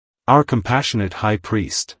our compassionate high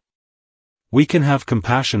priest. We can have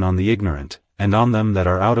compassion on the ignorant, and on them that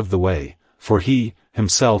are out of the way, for he,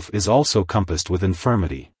 himself is also compassed with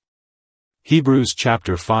infirmity. Hebrews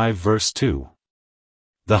chapter 5 verse 2.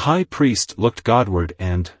 The high priest looked Godward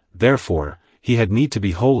and, therefore, he had need to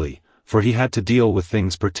be holy, for he had to deal with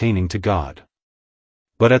things pertaining to God.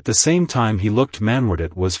 But at the same time he looked manward.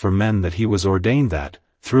 It was for men that he was ordained that,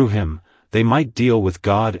 through him, they might deal with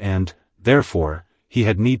God and, therefore, he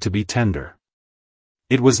had need to be tender.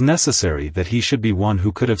 It was necessary that he should be one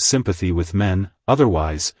who could have sympathy with men,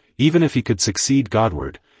 otherwise, even if he could succeed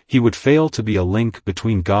Godward, he would fail to be a link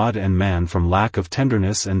between God and man from lack of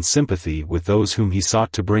tenderness and sympathy with those whom he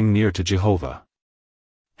sought to bring near to Jehovah.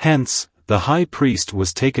 Hence, the high priest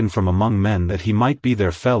was taken from among men that he might be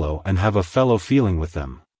their fellow and have a fellow feeling with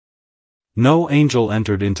them. No angel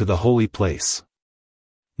entered into the holy place.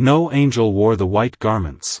 No angel wore the white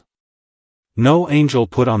garments. No angel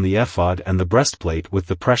put on the ephod and the breastplate with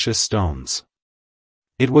the precious stones.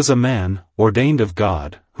 It was a man, ordained of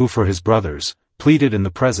God, who for his brothers, pleaded in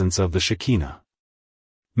the presence of the Shekinah.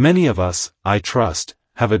 Many of us, I trust,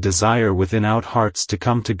 have a desire within our hearts to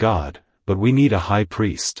come to God, but we need a high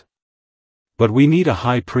priest. But we need a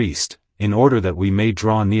high priest, in order that we may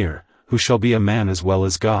draw near, who shall be a man as well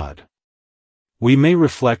as God. We may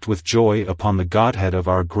reflect with joy upon the Godhead of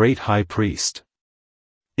our great high priest.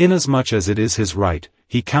 Inasmuch as it is his right,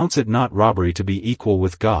 he counts it not robbery to be equal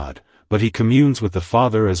with God, but he communes with the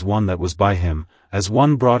Father as one that was by him, as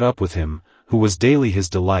one brought up with him, who was daily his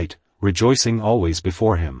delight, rejoicing always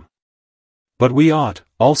before him. But we ought,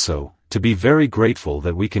 also, to be very grateful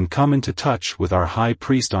that we can come into touch with our high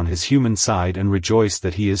priest on his human side and rejoice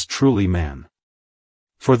that he is truly man.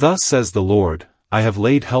 For thus says the Lord, I have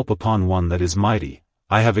laid help upon one that is mighty,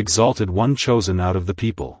 I have exalted one chosen out of the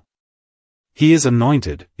people. He is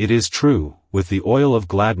anointed, it is true, with the oil of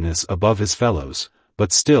gladness above his fellows,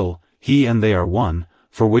 but still, he and they are one,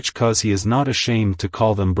 for which cause he is not ashamed to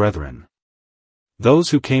call them brethren. Those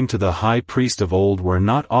who came to the high priest of old were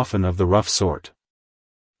not often of the rough sort.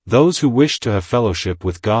 Those who wished to have fellowship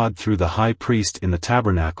with God through the high priest in the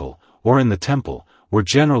tabernacle, or in the temple, were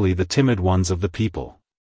generally the timid ones of the people.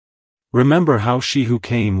 Remember how she who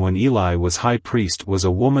came when Eli was high priest was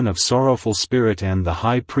a woman of sorrowful spirit, and the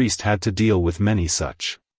high priest had to deal with many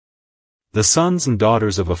such. The sons and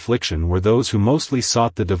daughters of affliction were those who mostly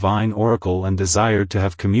sought the divine oracle and desired to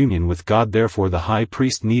have communion with God. Therefore the high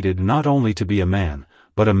priest needed not only to be a man,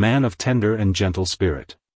 but a man of tender and gentle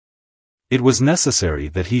spirit. It was necessary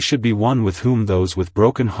that he should be one with whom those with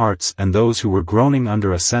broken hearts and those who were groaning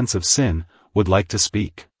under a sense of sin, would like to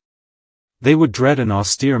speak. They would dread an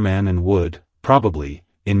austere man and would, probably,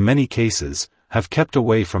 in many cases, have kept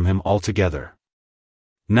away from him altogether.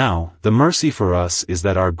 Now, the mercy for us is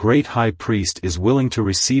that our great high priest is willing to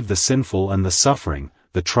receive the sinful and the suffering,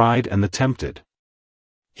 the tried and the tempted.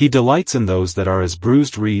 He delights in those that are as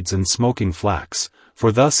bruised reeds and smoking flax,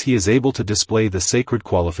 for thus he is able to display the sacred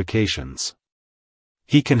qualifications.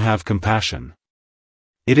 He can have compassion.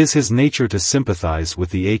 It is his nature to sympathize with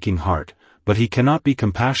the aching heart, but he cannot be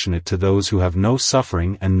compassionate to those who have no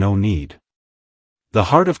suffering and no need. The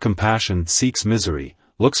heart of compassion seeks misery,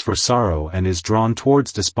 looks for sorrow, and is drawn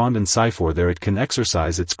towards despondency, for there it can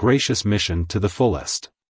exercise its gracious mission to the fullest.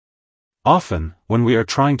 Often, when we are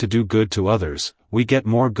trying to do good to others, we get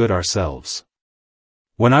more good ourselves.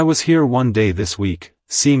 When I was here one day this week,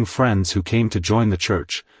 seeing friends who came to join the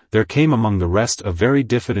church, there came among the rest a very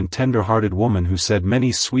diffident tender-hearted woman who said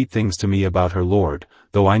many sweet things to me about her Lord,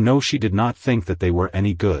 though I know she did not think that they were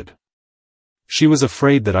any good. She was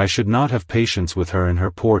afraid that I should not have patience with her in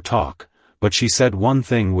her poor talk, but she said one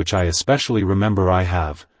thing which I especially remember. I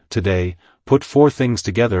have, today, put 4 things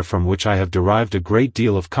together from which I have derived a great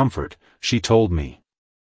deal of comfort, she told me.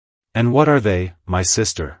 And what are they, my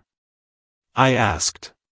sister? I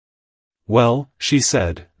asked. Well, she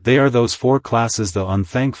said, they are those 4 classes: the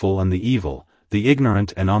unthankful and the evil, the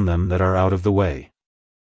ignorant and on them that are out of the way.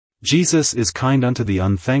 Jesus is kind unto the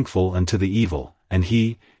unthankful and to the evil, and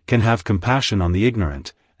he can have compassion on the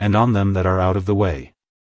ignorant, and on them that are out of the way.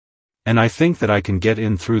 And I think that I can get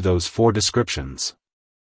in through those 4 descriptions.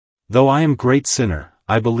 Though I am great sinner,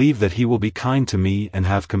 I believe that he will be kind to me and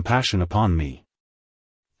have compassion upon me.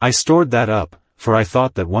 I stored that up, for I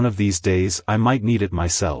thought that one of these days I might need it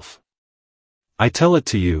myself. I tell it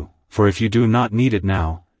to you, for if you do not need it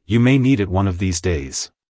now, you may need it one of these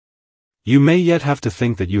days. You may yet have to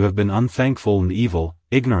think that you have been unthankful and evil,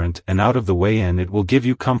 ignorant and out of the way, and it will give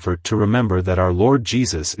you comfort to remember that our Lord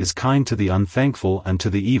Jesus is kind to the unthankful and to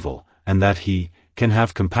the evil, and that he can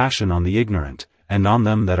have compassion on the ignorant, and on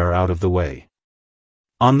them that are out of the way.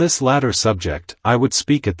 On this latter subject I would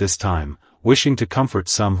speak at this time, wishing to comfort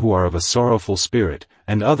some who are of a sorrowful spirit,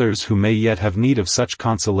 and others who may yet have need of such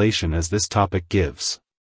consolation as this topic gives.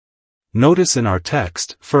 Notice in our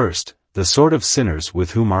text, first, the sort of sinners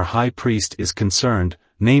with whom our high priest is concerned,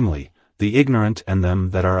 namely, the ignorant and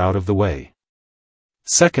them that are out of the way.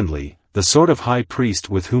 Secondly, the sort of high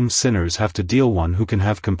priest with whom sinners have to deal, one who can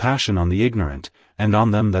have compassion on the ignorant, and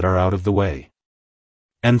on them that are out of the way.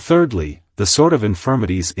 And thirdly, the sort of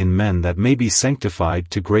infirmities in men that may be sanctified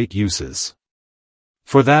to great uses.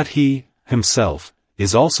 For that he, himself,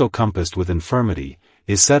 is also compassed with infirmity,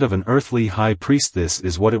 is said of an earthly high priest, this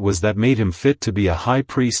is what it was that made him fit to be a high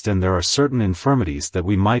priest, and there are certain infirmities that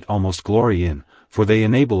we might almost glory in, for they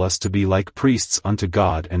enable us to be like priests unto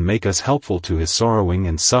God and make us helpful to his sorrowing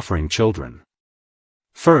and suffering children.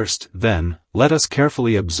 First, then, let us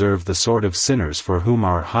carefully observe the sort of sinners for whom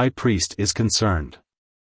our high priest is concerned.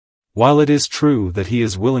 While it is true that he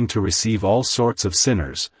is willing to receive all sorts of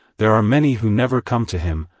sinners, there are many who never come to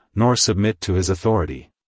him, nor submit to his authority.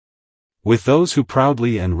 With those who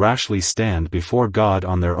proudly and rashly stand before God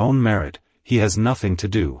on their own merit, he has nothing to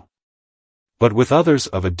do. But with others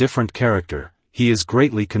of a different character, he is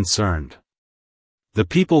greatly concerned. The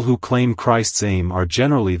people who claim Christ's aim are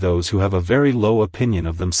generally those who have a very low opinion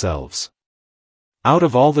of themselves. Out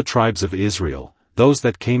of all the tribes of Israel, those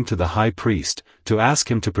that came to the high priest, to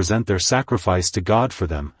ask him to present their sacrifice to God for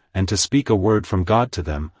them, and to speak a word from God to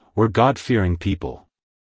them, were God-fearing people.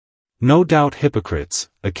 No doubt hypocrites,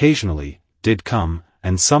 occasionally, did come,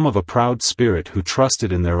 and some of a proud spirit who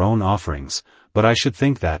trusted in their own offerings, but I should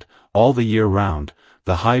think that, all the year round,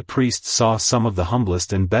 the high priest saw some of the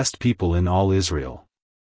humblest and best people in all Israel.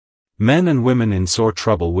 Men and women in sore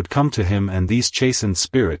trouble would come to him, and these chastened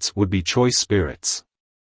spirits would be choice spirits.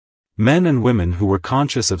 Men and women who were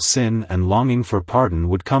conscious of sin and longing for pardon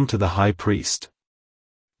would come to the high priest.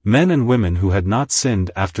 Men and women who had not sinned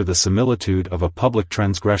after the similitude of a public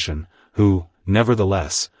transgression, who,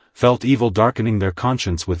 nevertheless, felt evil darkening their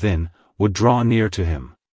conscience within, would draw near to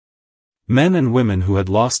him. Men and women who had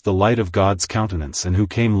lost the light of God's countenance and who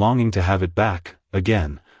came longing to have it back,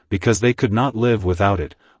 again, because they could not live without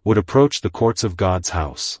it, would approach the courts of God's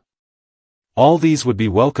house. All these would be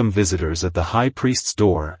welcome visitors at the high priest's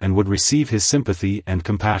door and would receive his sympathy and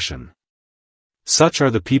compassion. Such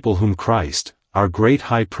are the people whom Christ, our great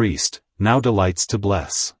high priest, now delights to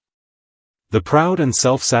bless. The proud and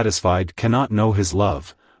self-satisfied cannot know his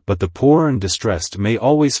love, but the poor and distressed may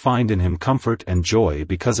always find in him comfort and joy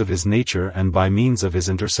because of his nature and by means of his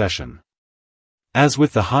intercession. As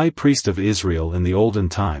with the high priest of Israel in the olden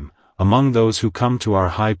time, among those who come to our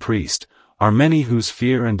high priest, are many whose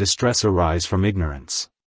fear and distress arise from ignorance.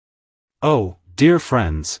 Oh, dear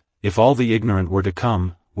friends, if all the ignorant were to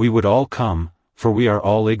come, we would all come, for we are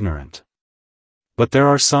all ignorant. But there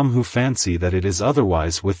are some who fancy that it is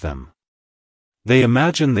otherwise with them. They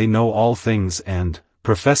imagine they know all things and,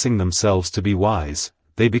 professing themselves to be wise,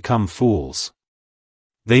 they become fools.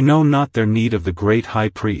 They know not their need of the great high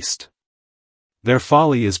priest. Their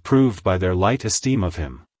folly is proved by their light esteem of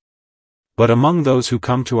him. But among those who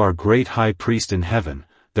come to our great high priest in heaven,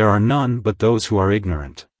 there are none but those who are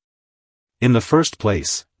ignorant. In the first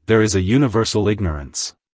place, there is a universal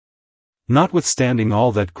ignorance. Notwithstanding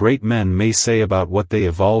all that great men may say about what they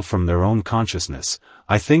evolve from their own consciousness,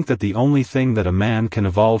 I think that the only thing that a man can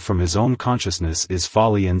evolve from his own consciousness is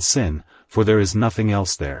folly and sin, for there is nothing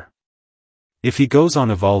else there. If he goes on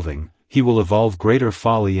evolving, he will evolve greater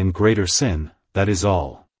folly and greater sin, that is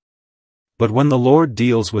all. But when the Lord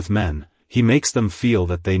deals with men, he makes them feel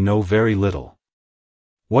that they know very little.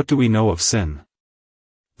 What do we know of sin?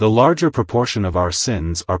 The larger proportion of our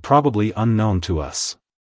sins are probably unknown to us.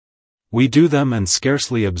 We do them and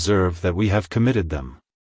scarcely observe that we have committed them.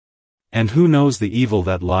 And who knows the evil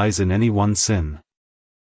that lies in any one sin?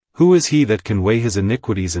 Who is he that can weigh his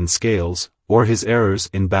iniquities in scales, or his errors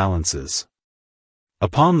in balances?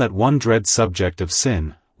 Upon that one dread subject of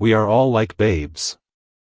sin, we are all like babes.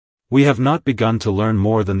 We have not begun to learn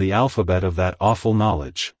more than the alphabet of that awful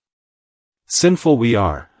knowledge. Sinful we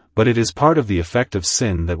are, but it is part of the effect of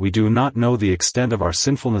sin that we do not know the extent of our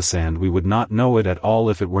sinfulness, and we would not know it at all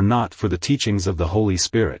if it were not for the teachings of the Holy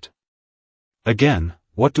Spirit. Again,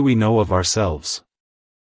 what do we know of ourselves?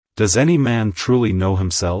 Does any man truly know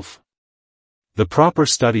himself? The proper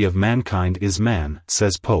study of mankind is man,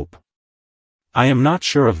 says Pope. I am not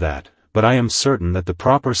sure of that, but I am certain that the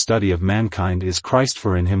proper study of mankind is Christ,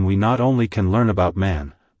 for in him we not only can learn about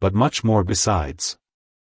man, but much more besides.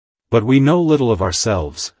 But we know little of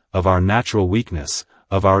ourselves, of our natural weakness,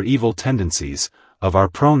 of our evil tendencies, of our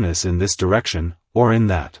proneness in this direction, or in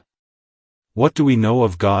that. What do we know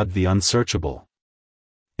of God the unsearchable?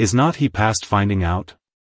 Is not he past finding out?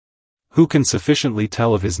 Who can sufficiently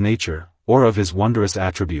tell of his nature, or of his wondrous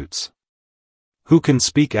attributes? Who can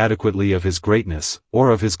speak adequately of his greatness, or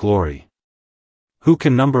of his glory? Who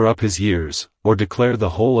can number up his years, or declare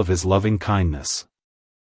the whole of his loving kindness?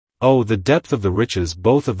 Oh, the depth of the riches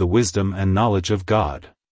both of the wisdom and knowledge of God!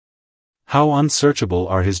 How unsearchable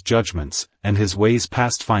are his judgments, and his ways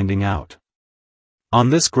past finding out! On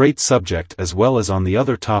this great subject as well as on the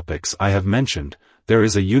other topics I have mentioned, there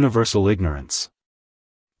is a universal ignorance.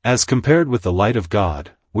 As compared with the light of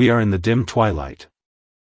God, we are in the dim twilight.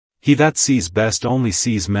 He that sees best only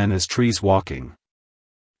sees men as trees walking.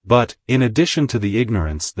 But, in addition to the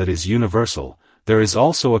ignorance that is universal, there is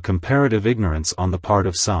also a comparative ignorance on the part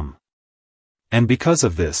of some. And because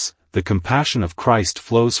of this, the compassion of Christ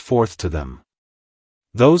flows forth to them.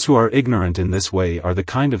 Those who are ignorant in this way are the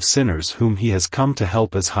kind of sinners whom he has come to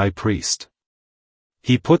help as high priest.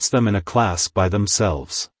 He puts them in a class by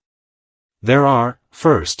themselves. There are,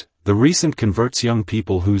 first, the recent converts, young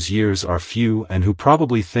people whose years are few and who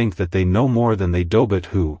probably think that they know more than they do, but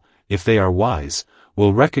who, if they are wise,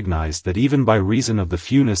 will recognize that even by reason of the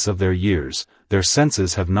fewness of their years, their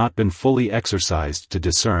senses have not been fully exercised to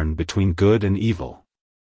discern between good and evil.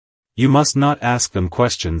 You must not ask them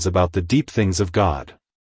questions about the deep things of God.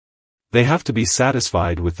 They have to be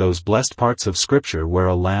satisfied with those blessed parts of Scripture where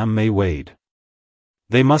a lamb may wade.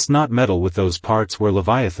 They must not meddle with those parts where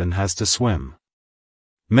Leviathan has to swim.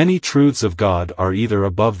 Many truths of God are either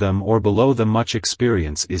above them or below them. Much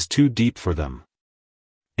experience is too deep for them.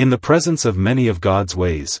 In the presence of many of God's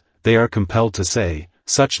ways, they are compelled to say,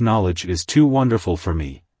 "Such knowledge is too wonderful for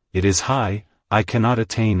me, it is high, I cannot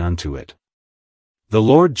attain unto it." The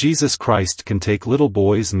Lord Jesus Christ can take little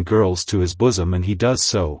boys and girls to his bosom, and he does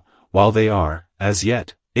so, while they are, as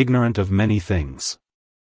yet, ignorant of many things.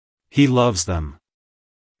 He loves them.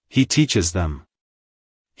 He teaches them.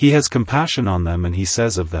 He has compassion on them, and he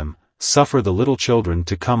says of them, "Suffer the little children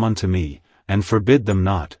to come unto me, and forbid them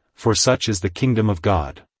not, for such is the kingdom of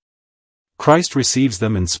God." Christ receives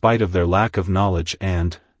them in spite of their lack of knowledge,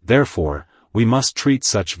 and, therefore, we must treat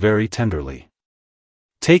such very tenderly.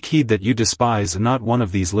 Take heed that you despise not one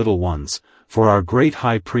of these little ones, for our great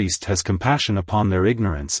high priest has compassion upon their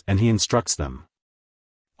ignorance, and he instructs them.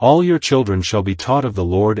 All your children shall be taught of the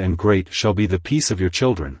Lord, and great shall be the peace of your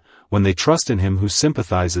children, when they trust in him who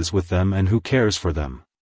sympathizes with them and who cares for them.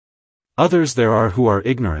 Others there are who are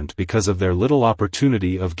ignorant because of their little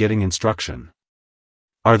opportunity of getting instruction.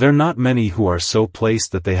 Are there not many who are so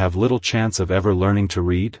placed that they have little chance of ever learning to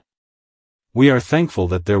read? We are thankful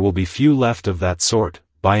that there will be few left of that sort,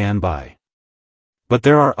 by and by. But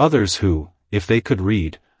there are others who, if they could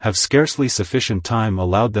read, have scarcely sufficient time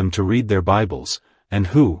allowed them to read their Bibles, and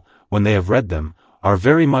who, when they have read them, are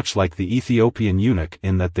very much like the Ethiopian eunuch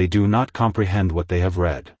in that they do not comprehend what they have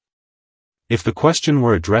read. If the question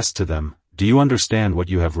were addressed to them, "Do you understand what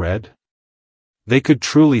you have read?" they could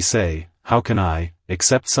truly say, "How can I,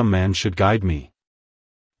 except some man should guide me?"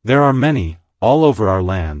 There are many, all over our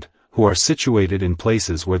land, who are situated in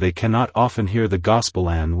places where they cannot often hear the gospel,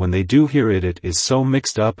 and when they do hear it, it is so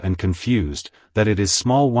mixed up and confused, that it is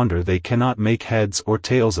small wonder they cannot make heads or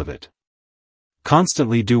tails of it.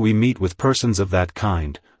 Constantly do we meet with persons of that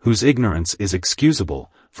kind, whose ignorance is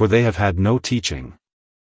excusable, for they have had no teaching.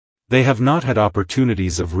 They have not had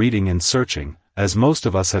opportunities of reading and searching, as most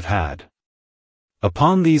of us have had.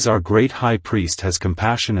 Upon these our great high priest has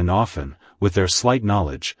compassion, and often, with their slight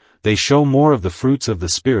knowledge, they show more of the fruits of the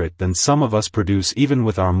Spirit than some of us produce even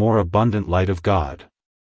with our more abundant light of God.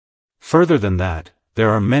 Further than that, there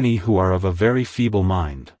are many who are of a very feeble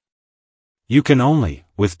mind. You can only,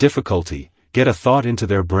 with difficulty, get a thought into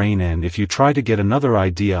their brain, and if you try to get another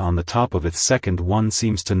idea on the top of it, second one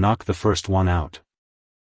seems to knock the first one out.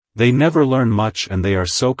 They never learn much, and they are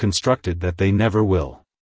so constructed that they never will.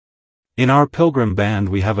 In our pilgrim band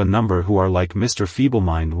we have a number who are like Mr.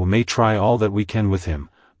 Feeblemind. We may try all that we can with him,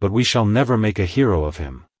 but we shall never make a hero of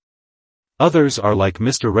him. Others are like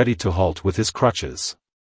Mr. Ready to Halt with his crutches.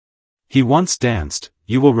 He once danced,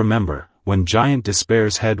 you will remember, when Giant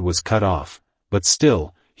Despair's head was cut off, but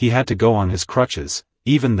still, he had to go on his crutches,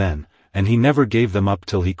 even then, and he never gave them up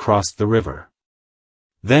till he crossed the river.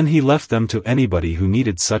 Then he left them to anybody who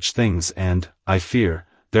needed such things, and, I fear,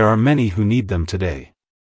 there are many who need them today.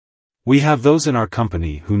 We have those in our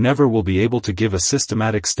company who never will be able to give a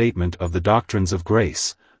systematic statement of the doctrines of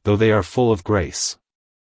grace, though they are full of grace.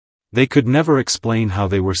 They could never explain how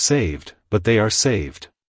they were saved, but they are saved.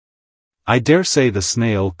 I dare say the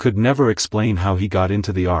snail could never explain how he got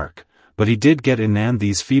into the ark, but he did get in, and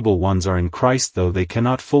these feeble ones are in Christ, though they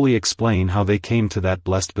cannot fully explain how they came to that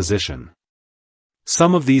blessed position.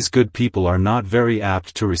 Some of these good people are not very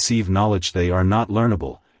apt to receive knowledge. They are not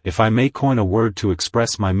learnable. If I may coin a word to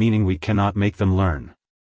express my meaning, we cannot make them learn.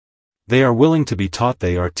 They are willing to be taught,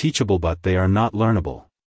 they are teachable, but they are not learnable.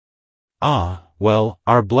 Ah, well,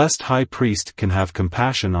 our blessed high priest can have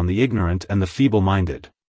compassion on the ignorant and the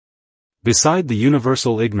feeble-minded. Beside the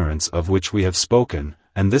universal ignorance of which we have spoken,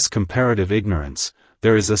 and this comparative ignorance,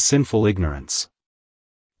 there is a sinful ignorance.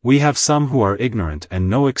 We have some who are ignorant, and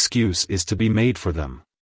no excuse is to be made for them.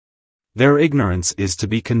 Their ignorance is to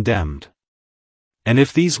be condemned. And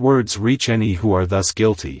if these words reach any who are thus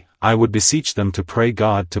guilty, I would beseech them to pray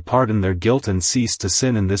God to pardon their guilt and cease to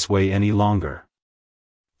sin in this way any longer.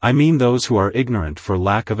 I mean those who are ignorant for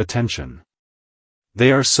lack of attention.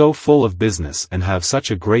 They are so full of business and have such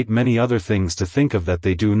a great many other things to think of that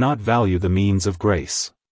they do not value the means of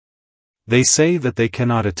grace. They say that they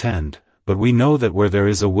cannot attend, but we know that where there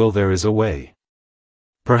is a will there is a way.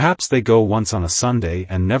 Perhaps they go once on a Sunday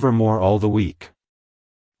and never more all the week.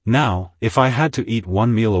 Now, if I had to eat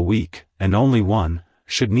one meal a week, and only one,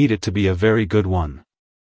 should need it to be a very good one.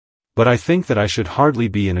 But I think that I should hardly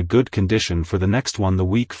be in a good condition for the next one the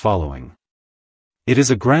week following. It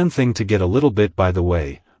is a grand thing to get a little bit by the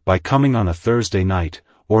way, by coming on a Thursday night,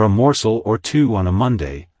 or a morsel or two on a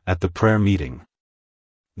Monday, at the prayer meeting.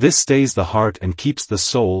 This stays the heart and keeps the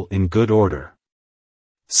soul in good order.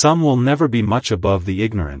 Some will never be much above the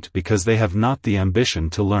ignorant because they have not the ambition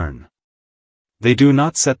to learn. They do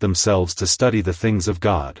not set themselves to study the things of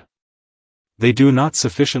God. They do not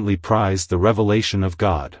sufficiently prize the revelation of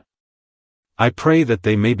God. I pray that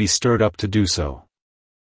they may be stirred up to do so.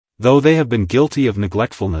 Though they have been guilty of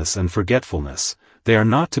neglectfulness and forgetfulness, they are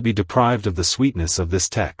not to be deprived of the sweetness of this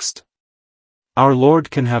text. Our Lord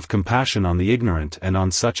can have compassion on the ignorant and on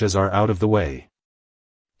such as are out of the way.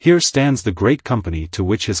 Here stands the great company to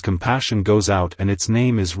which his compassion goes out, and its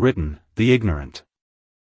name is written, the ignorant.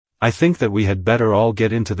 I think that we had better all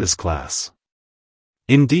get into this class.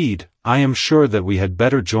 Indeed, I am sure that we had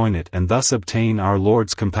better join it and thus obtain our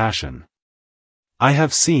Lord's compassion. I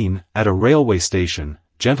have seen, at a railway station,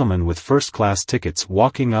 gentlemen with first-class tickets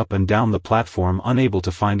walking up and down the platform unable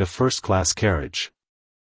to find a first-class carriage.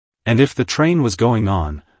 And if the train was going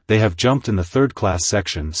on, they have jumped in the third-class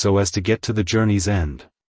section so as to get to the journey's end.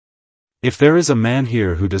 If there is a man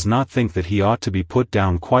here who does not think that he ought to be put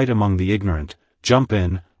down quite among the ignorant, jump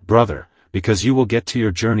in, brother, because you will get to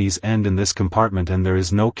your journey's end in this compartment and there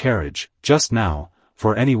is no carriage, just now,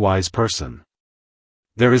 for any wise person.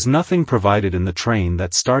 There is nothing provided in the train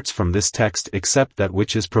that starts from this text except that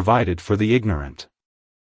which is provided for the ignorant.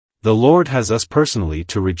 The Lord has us personally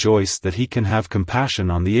to rejoice that he can have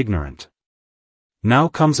compassion on the ignorant. Now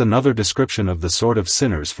comes another description of the sort of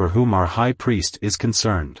sinners for whom our high priest is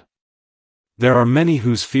concerned. There are many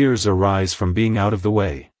whose fears arise from being out of the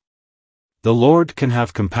way. The Lord can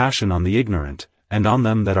have compassion on the ignorant, and on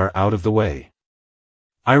them that are out of the way.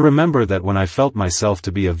 I remember that when I felt myself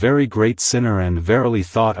to be a very great sinner and verily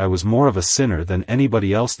thought I was more of a sinner than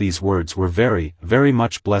anybody else, these words were very, very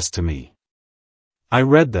much blessed to me. I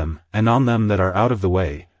read them, and on them that are out of the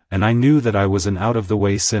way, and I knew that I was an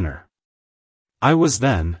out-of-the-way sinner. I was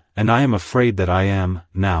then, and I am afraid that I am,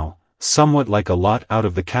 now, somewhat like a lot out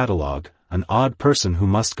of the catalogue, an odd person who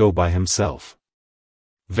must go by himself.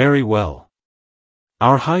 Very well.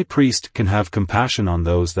 Our high priest can have compassion on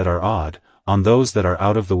those that are odd, on those that are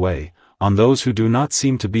out of the way, on those who do not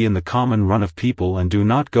seem to be in the common run of people and do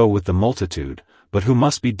not go with the multitude, but who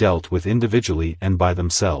must be dealt with individually and by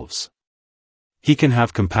themselves. He can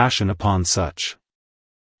have compassion upon such.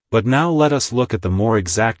 But now let us look at the more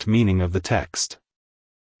exact meaning of the text.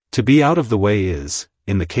 To be out of the way is,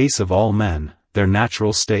 in the case of all men, their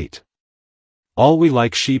natural state. All we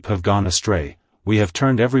like sheep have gone astray, we have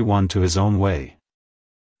turned every one to his own way.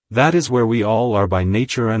 That is where we all are by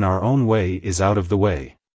nature, and our own way is out of the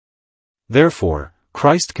way. Therefore,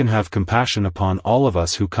 Christ can have compassion upon all of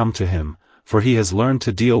us who come to him, for he has learned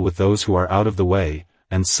to deal with those who are out of the way,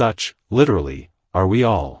 and such, literally, are we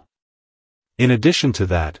all. In addition to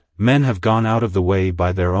that, men have gone out of the way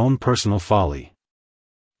by their own personal folly.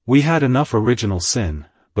 We had enough original sin,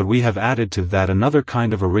 but we have added to that another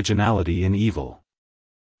kind of originality in evil.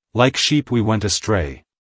 Like sheep we went astray,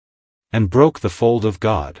 and broke the fold of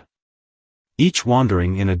God. Each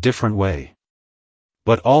wandering in a different way,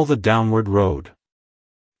 but all the downward road.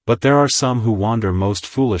 But there are some who wander most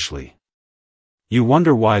foolishly. You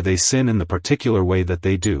wonder why they sin in the particular way that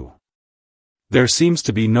they do. There seems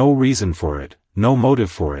to be no reason for it, no motive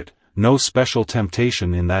for it, no special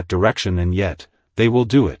temptation in that direction, and yet, they will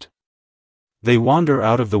do it. They wander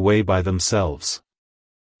out of the way by themselves.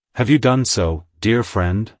 Have you done so, dear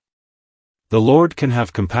friend? The Lord can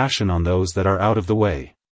have compassion on those that are out of the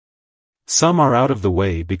way. Some are out of the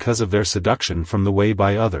way because of their seduction from the way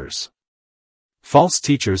by others. False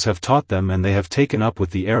teachers have taught them and they have taken up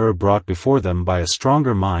with the error brought before them by a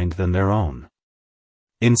stronger mind than their own.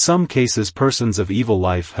 In some cases persons of evil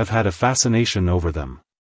life have had a fascination over them.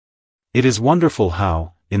 It is wonderful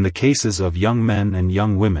how, in the cases of young men and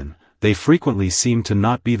young women, they frequently seem to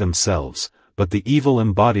not be themselves, but the evil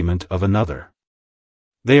embodiment of another.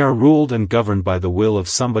 They are ruled and governed by the will of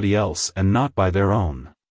somebody else and not by their own.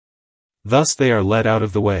 Thus they are led out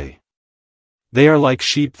of the way. They are like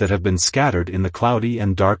sheep that have been scattered in the cloudy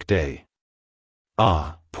and dark day.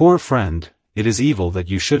 Ah, poor friend, it is evil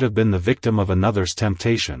that you should have been the victim of another's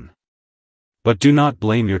temptation. But do not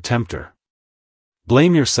blame your tempter.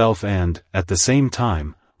 Blame yourself and, at the same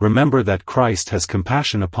time, remember that Christ has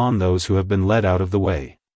compassion upon those who have been led out of the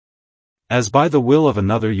way. As by the will of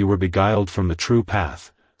another you were beguiled from the true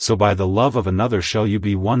path, so by the love of another shall you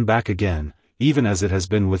be won back again, even as it has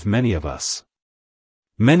been with many of us.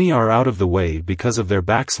 Many are out of the way because of their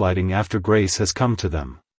backsliding after grace has come to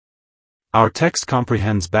them. Our text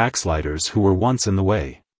comprehends backsliders who were once in the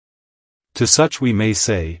way. To such we may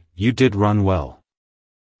say, you did run well.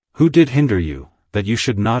 Who did hinder you, that you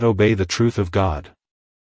should not obey the truth of God?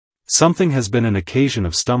 Something has been an occasion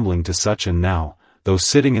of stumbling to such, and now, though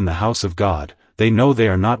sitting in the house of God, they know they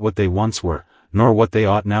are not what they once were, nor what they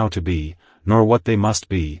ought now to be, nor what they must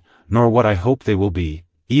be, nor what I hope they will be,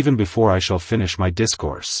 even before I shall finish my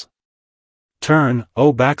discourse. Turn,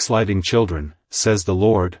 O backsliding children, says the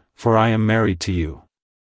Lord, for I am married to you.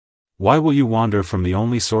 Why will you wander from the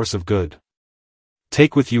only source of good?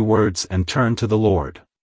 Take with you words and turn to the Lord.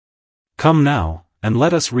 Come now, and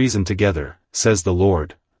let us reason together, says the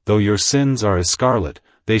Lord. Though your sins are as scarlet,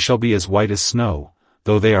 they shall be as white as snow,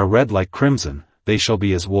 though they are red like crimson, they shall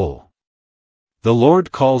be as wool. The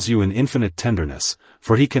Lord calls you in infinite tenderness,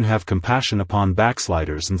 for he can have compassion upon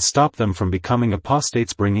backsliders and stop them from becoming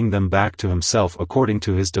apostates, bringing them back to himself according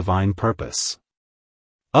to his divine purpose.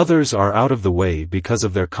 Others are out of the way because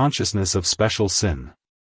of their consciousness of special sin.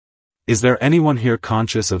 Is there anyone here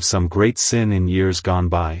conscious of some great sin in years gone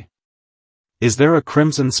by? Is there a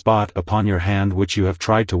crimson spot upon your hand which you have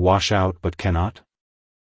tried to wash out but cannot?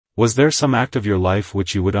 Was there some act of your life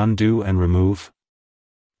which you would undo and remove?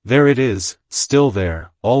 There it is, still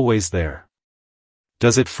there, always there.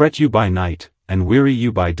 Does it fret you by night, and weary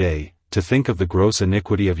you by day, to think of the gross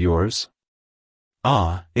iniquity of yours?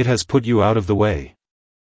 Ah, it has put you out of the way.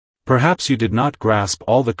 Perhaps you did not grasp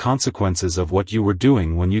all the consequences of what you were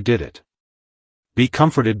doing when you did it. Be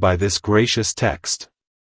comforted by this gracious text.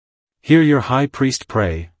 Hear your high priest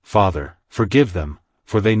pray, Father, forgive them,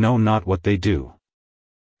 for they know not what they do.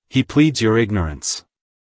 He pleads your ignorance.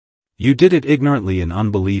 You did it ignorantly in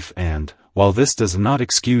unbelief and, while this does not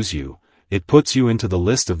excuse you, it puts you into the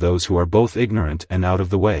list of those who are both ignorant and out of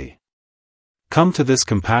the way. Come to this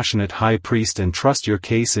compassionate high priest and trust your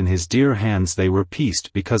case in his dear hands. They were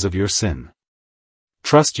pierced because of your sin.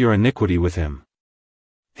 Trust your iniquity with him.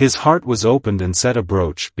 His heart was opened and set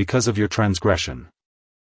abroach because of your transgression.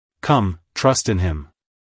 Come, trust in him.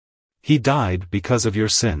 He died because of your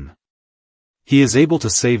sin. He is able to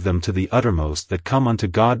save them to the uttermost that come unto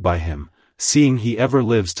God by him, seeing he ever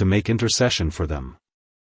lives to make intercession for them.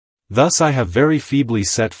 Thus I have very feebly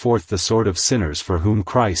set forth the sort of sinners for whom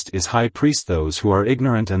Christ is high priest, those who are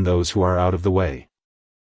ignorant and those who are out of the way.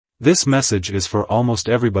 This message is for almost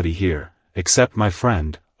everybody here, except my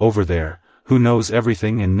friend, over there, who knows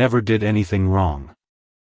everything and never did anything wrong.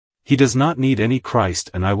 He does not need any Christ,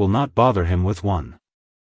 and I will not bother him with one.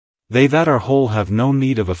 They that are whole have no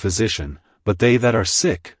need of a physician, but they that are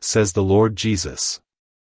sick, says the Lord Jesus.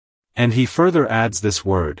 And he further adds this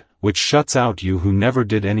word, which shuts out you who never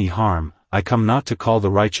did any harm, I come not to call the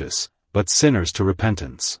righteous, but sinners to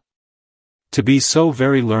repentance. To be so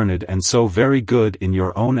very learned and so very good in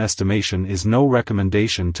your own estimation is no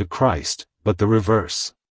recommendation to Christ, but the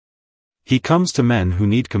reverse. He comes to men who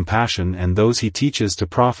need compassion, and those he teaches to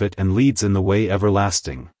profit and leads in the way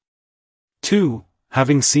everlasting. 2.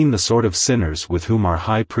 Having seen the sort of sinners with whom our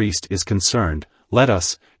high priest is concerned, let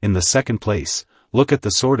us, in the second place, look at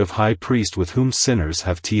the sort of high priest with whom sinners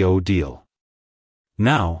have to deal.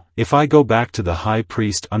 Now, if I go back to the high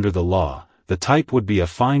priest under the law, the type would be a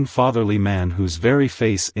fine fatherly man whose very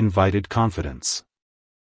face invited confidence.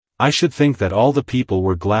 I should think that all the people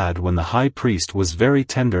were glad when the high priest was very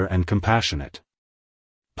tender and compassionate.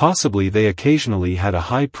 Possibly they occasionally had a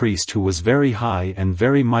high priest who was very high and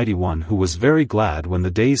very mighty, one who was very glad when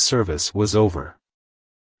the day's service was over.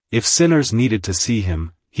 If sinners needed to see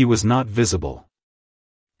him, he was not visible.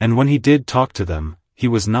 And when he did talk to them, he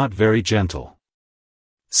was not very gentle.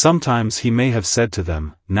 Sometimes he may have said to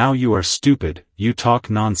them, "Now you are stupid, you talk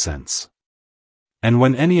nonsense." And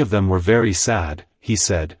when any of them were very sad, he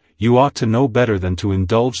said, "You ought to know better than to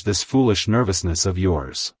indulge this foolish nervousness of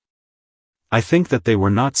yours." I think that they were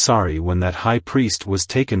not sorry when that high priest was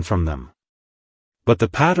taken from them. But the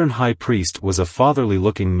pattern high priest was a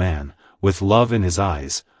fatherly-looking man, with love in his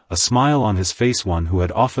eyes, a smile on his face, one who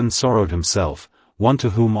had often sorrowed himself, one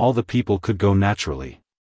to whom all the people could go naturally.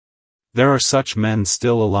 There are such men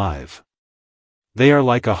still alive. They are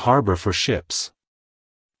like a harbor for ships.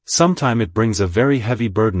 Sometime it brings a very heavy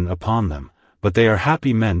burden upon them, but they are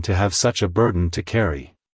happy men to have such a burden to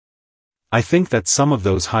carry. I think that some of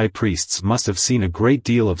those high priests must have seen a great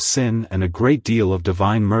deal of sin and a great deal of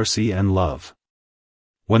divine mercy and love.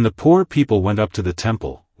 When the poor people went up to the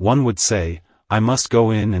temple, one would say, "I must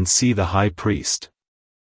go in and see the high priest.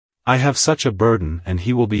 I have such a burden and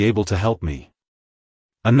he will be able to help me."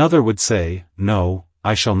 Another would say, "No,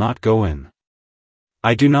 I shall not go in.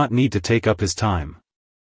 I do not need to take up his time."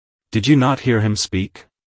 Did you not hear him speak?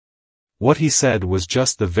 What he said was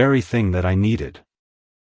just the very thing that I needed.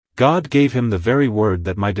 God gave him the very word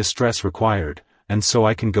that my distress required, and so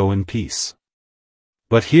I can go in peace.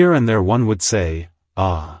 But here and there one would say,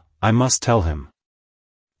 "Ah, I must tell him.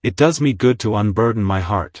 It does me good to unburden my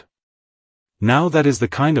heart." Now that is the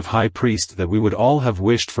kind of high priest that we would all have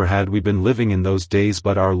wished for had we been living in those days,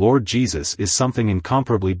 but our Lord Jesus is something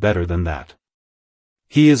incomparably better than that.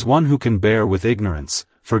 He is one who can bear with ignorance,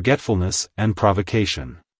 forgetfulness, and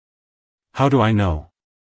provocation. How do I know?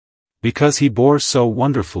 Because he bore so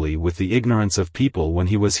wonderfully with the ignorance of people when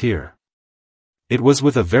he was here. It was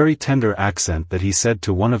with a very tender accent that he said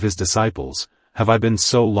to one of his disciples, "Have I been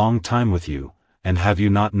so long time with you, and have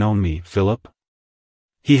you not known me, Philip?"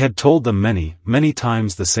 He had told them many, many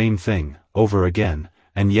times the same thing, over again,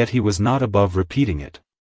 and yet he was not above repeating it.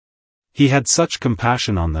 He had such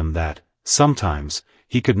compassion on them that, sometimes,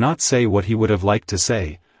 he could not say what he would have liked to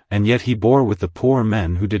say, and yet he bore with the poor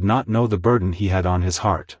men who did not know the burden he had on his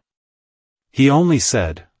heart. He only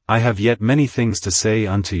said, "I have yet many things to say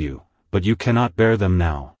unto you, but you cannot bear them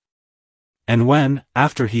now." And when,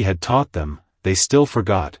 after he had taught them, they still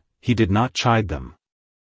forgot, he did not chide them.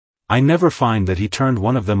 I never find that he turned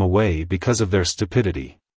one of them away because of their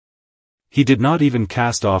stupidity. He did not even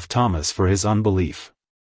cast off Thomas for his unbelief.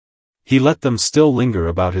 He let them still linger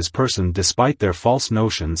about his person despite their false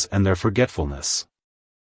notions and their forgetfulness.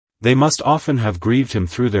 They must often have grieved him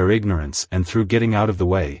through their ignorance and through getting out of the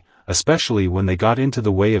way, especially when they got into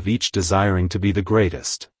the way of each desiring to be the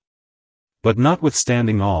greatest. But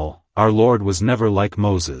notwithstanding all, our Lord was never like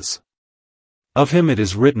Moses. Of him it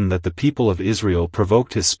is written that the people of Israel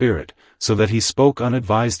provoked his spirit, so that he spoke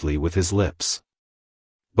unadvisedly with his lips.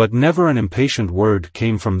 But never an impatient word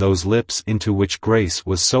came from those lips into which grace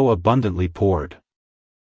was so abundantly poured.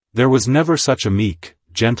 There was never such a meek,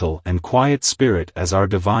 gentle and quiet spirit as our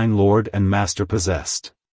divine Lord and Master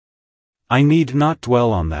possessed. I need not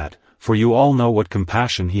dwell on that, for you all know what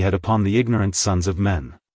compassion he had upon the ignorant sons of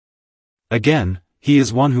men. Again, he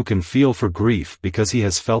is one who can feel for grief because he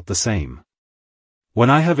has felt the same. When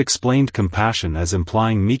I have explained compassion as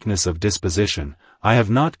implying meekness of disposition, I have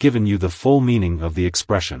not given you the full meaning of the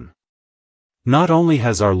expression. Not only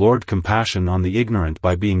has our Lord compassion on the ignorant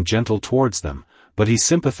by being gentle towards them, but he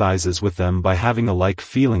sympathizes with them by having a like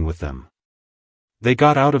feeling with them. They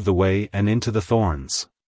got out of the way and into the thorns.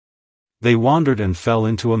 They wandered and fell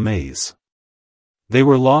into a maze. They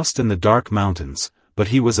were lost in the dark mountains, but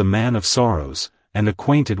he was a man of sorrows, and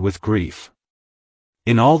acquainted with grief.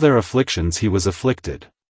 In all their afflictions he was afflicted.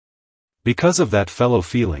 Because of that fellow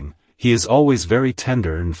feeling, he is always very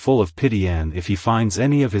tender and full of pity, and if he finds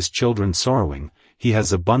any of his children sorrowing, he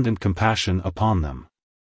has abundant compassion upon them.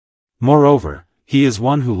 Moreover, he is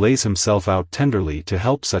one who lays himself out tenderly to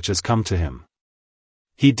help such as come to him.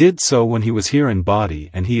 He did so when he was here in body,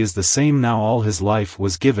 and he is the same now. All his life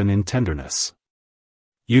was given in tenderness.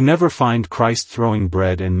 You never find Christ throwing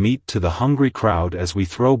bread and meat to the hungry crowd as we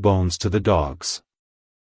throw bones to the dogs.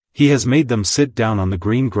 He has made them sit down on the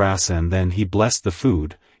green grass, and then he blessed the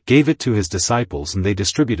food, gave it to his disciples, and they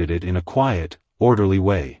distributed it in a quiet, orderly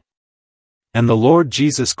way. And the Lord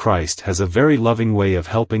Jesus Christ has a very loving way of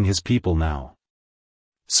helping his people now.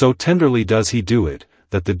 So tenderly does he do it,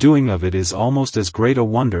 that the doing of it is almost as great a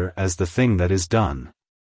wonder as the thing that is done.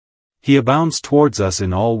 He abounds towards us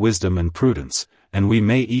in all wisdom and prudence, and we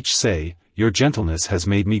may each say, "Your gentleness has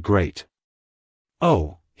made me great."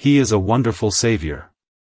 Oh, he is a wonderful Savior.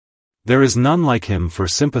 There is none like him for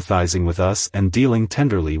sympathizing with us and dealing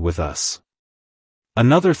tenderly with us.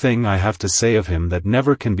 Another thing I have to say of him that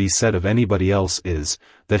never can be said of anybody else is,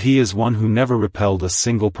 that he is one who never repelled a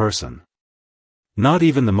single person. Not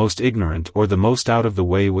even the most ignorant or the most out of the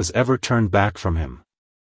way was ever turned back from him.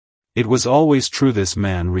 It was always true, this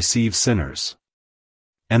man receives sinners.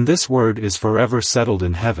 And this word is forever settled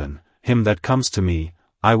in heaven, him that comes to me,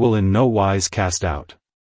 I will in no wise cast out.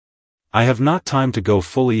 I have not time to go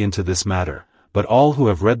fully into this matter, but all who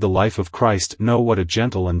have read the life of Christ know what a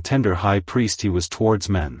gentle and tender high priest he was towards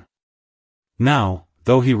men. Now,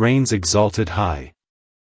 though he reigns exalted high,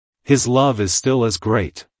 his love is still as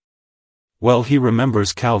great. Well, he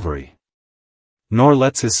remembers Calvary, nor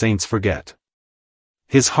lets his saints forget.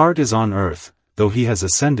 His heart is on earth, though he has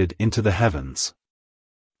ascended into the heavens.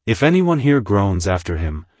 If anyone here groans after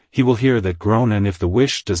him, he will hear that groan, and if the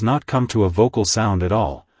wish does not come to a vocal sound at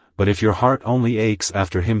all, but if your heart only aches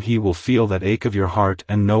after him, he will feel that ache of your heart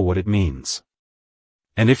and know what it means.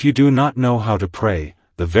 And if you do not know how to pray,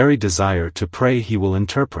 the very desire to pray he will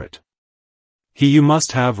interpret. He you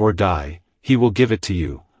must have or die, he will give it to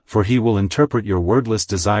you, for he will interpret your wordless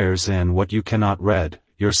desires, and what you cannot read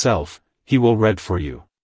yourself, he will read for you.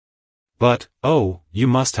 But, oh, you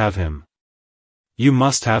must have him. You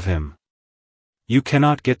must have him. You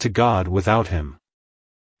cannot get to God without him.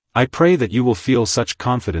 I pray that you will feel such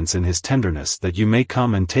confidence in his tenderness that you may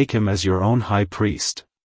come and take him as your own high priest.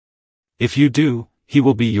 If you do, he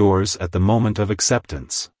will be yours at the moment of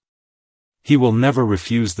acceptance. He will never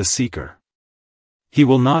refuse the seeker. He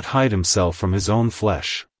will not hide himself from his own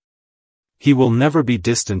flesh. He will never be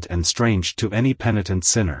distant and strange to any penitent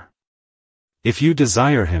sinner. If you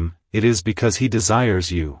desire him, it is because he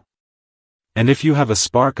desires you. And if you have a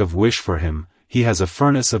spark of wish for him, he has a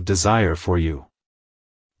furnace of desire for you.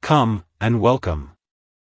 Come, and welcome.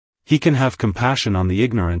 He can have compassion on the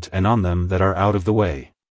ignorant and on them that are out of the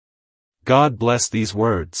way. God bless these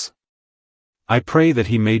words. I pray that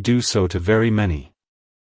he may do so to very many.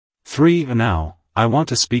 3. Now, I want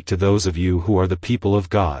to speak to those of you who are the people of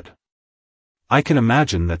God. I can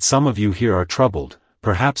imagine that some of you here are troubled,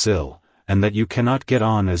 perhaps ill, and that you cannot get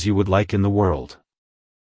on as you would like in the world.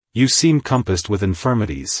 You seem compassed with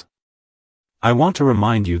infirmities. I want to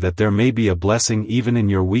remind you that there may be a blessing even in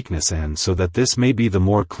your weakness, and so that this may be the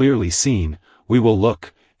more clearly seen, we will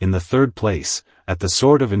look, in the third place, at the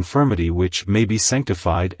sort of infirmity which may be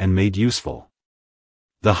sanctified and made useful.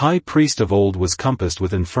 The high priest of old was compassed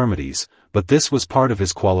with infirmities, but this was part of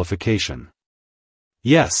his qualification.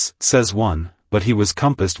 Yes, says one, but he was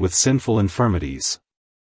compassed with sinful infirmities.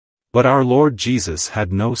 But our Lord Jesus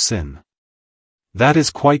had no sin. That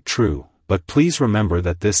is quite true. But please remember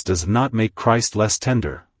that this does not make Christ less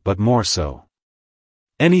tender, but more so.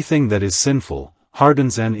 Anything that is sinful,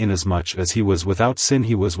 hardens, and inasmuch as he was without sin,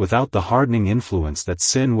 he was without the hardening influence that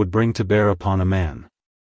sin would bring to bear upon a man.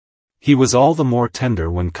 He was all the more tender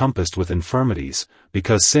when compassed with infirmities,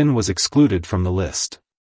 because sin was excluded from the list.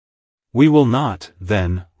 We will not,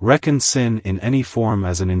 then, reckon sin in any form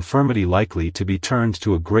as an infirmity likely to be turned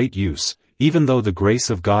to a great use, even though the grace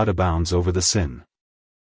of God abounds over the sin.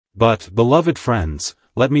 But, beloved friends,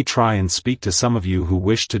 let me try and speak to some of you who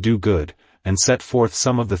wish to do good, and set forth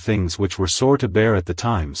some of the things which were sore to bear at the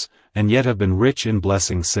times, and yet have been rich in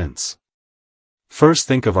blessing since. First,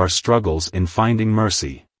 think of our struggles in finding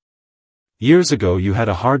mercy. Years ago you had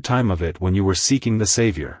a hard time of it when you were seeking the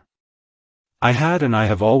Savior. I had, and I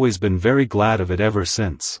have always been very glad of it ever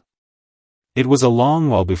since. It was a long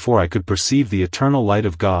while before I could perceive the eternal light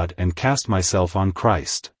of God and cast myself on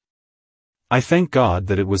Christ. I thank God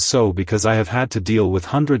that it was so, because I have had to deal with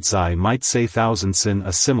hundreds, I might say thousands, in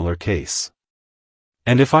a similar case.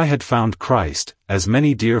 And if I had found Christ, as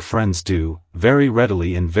many dear friends do, very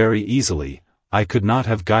readily and very easily, I could not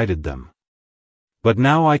have guided them. But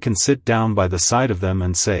now I can sit down by the side of them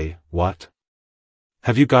and say, "What?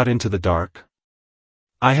 Have you got into the dark?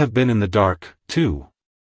 I have been in the dark, too.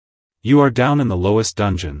 You are down in the lowest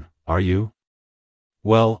dungeon, are you?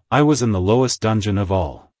 Well, I was in the lowest dungeon of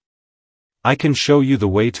all. I can show you the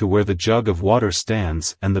way to where the jug of water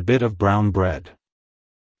stands and the bit of brown bread.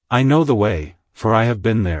 I know the way, for I have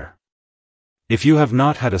been there. If you have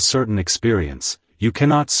not had a certain experience, you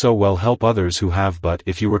cannot so well help others who have, but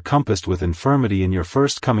if you were compassed with infirmity in your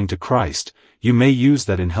first coming to Christ, you may use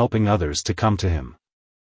that in helping others to come to him.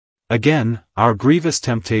 Again, our grievous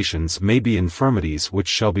temptations may be infirmities which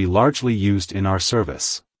shall be largely used in our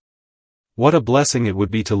service. What a blessing it would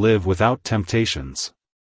be to live without temptations!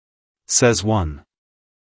 Says one.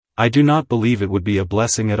 I do not believe it would be a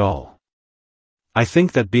blessing at all. I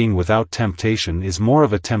think that being without temptation is more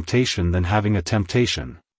of a temptation than having a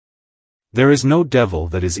temptation. There is no devil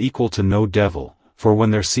that is equal to no devil, for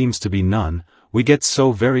when there seems to be none, we get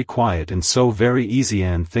so very quiet and so very easy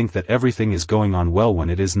and think that everything is going on well when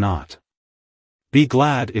it is not. Be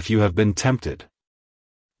glad if you have been tempted.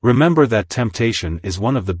 Remember that temptation is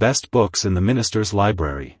one of the best books in the minister's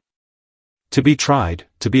library. To be tried,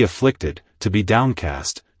 to be afflicted, to be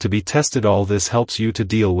downcast, to be tested, all this helps you to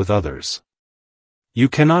deal with others. You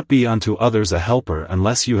cannot be unto others a helper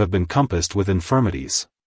unless you have been compassed with infirmities.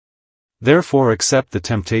 Therefore accept the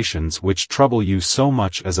temptations which trouble you so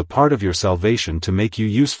much as a part of your salvation to make you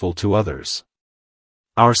useful to others.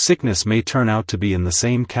 Our sickness may turn out to be in the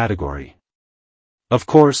same category. Of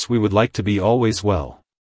course we would like to be always well.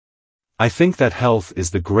 I think that health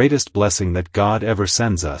is the greatest blessing that God ever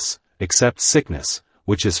sends us, except sickness,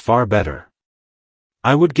 which is far better.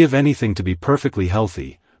 I would give anything to be perfectly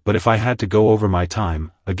healthy, but if I had to go over my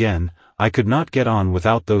time, again, I could not get on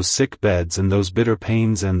without those sick beds and those bitter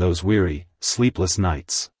pains and those weary, sleepless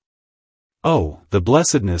nights. Oh, the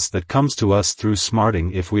blessedness that comes to us through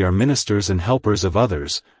smarting if we are ministers and helpers of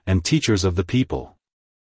others, and teachers of the people.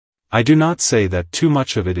 I do not say that too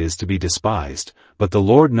much of it is to be despised, but the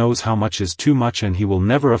Lord knows how much is too much, and He will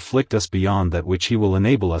never afflict us beyond that which He will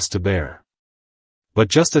enable us to bear. But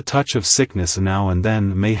just a touch of sickness now and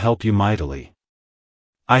then may help you mightily.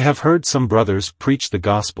 I have heard some brothers preach the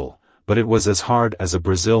gospel, but it was as hard as a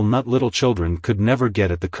Brazil nut. Little children could never get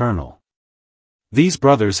at the kernel. These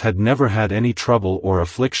brothers had never had any trouble or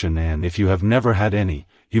affliction, and if you have never had any,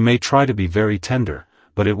 you may try to be very tender,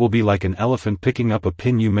 but it will be like an elephant picking up a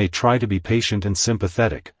pin. You may try to be patient and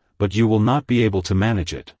sympathetic, but you will not be able to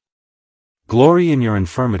manage it. Glory in your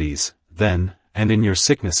infirmities, then, and in your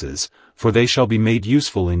sicknesses, for they shall be made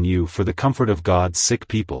useful in you for the comfort of God's sick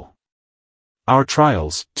people. Our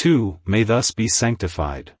trials, too, may thus be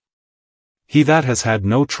sanctified. He that has had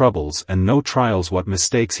no troubles and no trials, what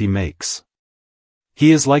mistakes he makes!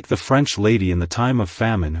 He is like the French lady in the time of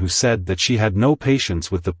famine who said that she had no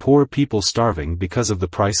patience with the poor people starving because of the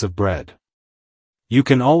price of bread. You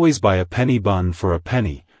can always buy a penny bun for a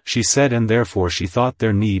penny, she said, and therefore she thought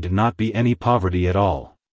there need not be any poverty at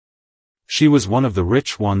all. She was one of the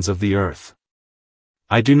rich ones of the earth.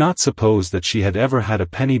 I do not suppose that she had ever had a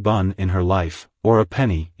penny bun in her life, or a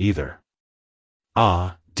penny, either.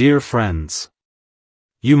 Ah, dear friends!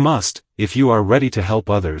 You must, if you are ready to help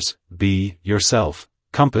others, be, yourself,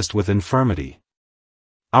 compassed with infirmity.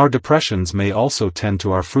 Our depressions may also tend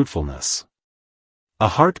to our fruitfulness. A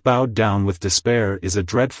heart bowed down with despair is a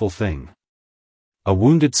dreadful thing. A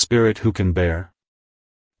wounded spirit who can bear?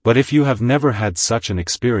 But if you have never had such an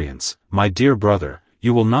experience, my dear brother,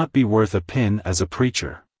 you will not be worth a pin as a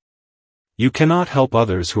preacher. You cannot help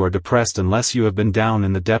others who are depressed unless you have been down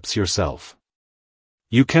in the depths yourself.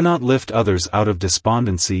 You cannot lift others out of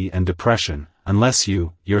despondency and depression, unless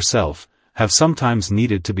you, yourself, have sometimes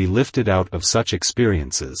needed to be lifted out of such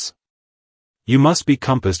experiences. You must be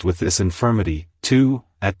compassed with this infirmity, too,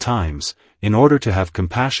 at times, in order to have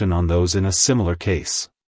compassion on those in a similar case.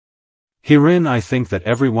 Herein I think that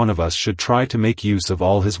every one of us should try to make use of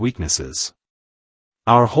all his weaknesses.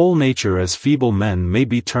 Our whole nature as feeble men may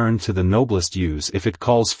be turned to the noblest use if it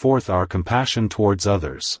calls forth our compassion towards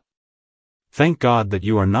others. Thank God that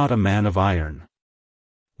you are not a man of iron.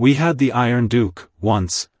 We had the Iron Duke,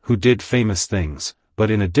 once, who did famous things, but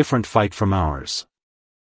in a different fight from ours.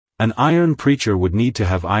 An iron preacher would need to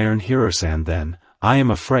have iron hearers, and then, I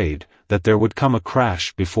am afraid, that there would come a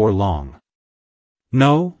crash before long.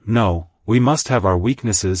 No, no, we must have our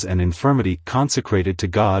weaknesses and infirmity consecrated to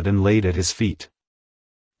God and laid at His feet.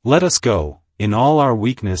 Let us go, in all our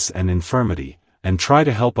weakness and infirmity, and try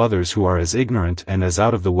to help others who are as ignorant and as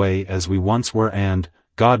out of the way as we once were, and,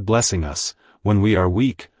 God blessing us, when we are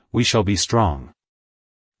weak, we shall be strong.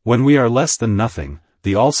 When we are less than nothing,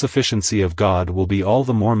 the all-sufficiency of God will be all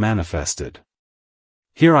the more manifested.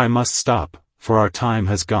 Here I must stop, for our time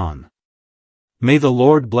has gone. May the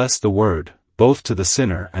Lord bless the word, both to the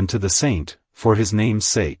sinner and to the saint, for His name's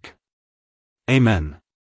sake. Amen.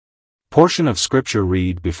 Portion of Scripture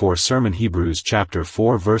read before sermon: Hebrews chapter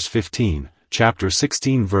 4 verse 15, chapter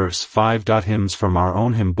 16 verse 5. Hymns from our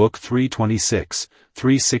own hymn book: 326,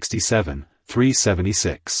 367,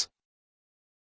 376.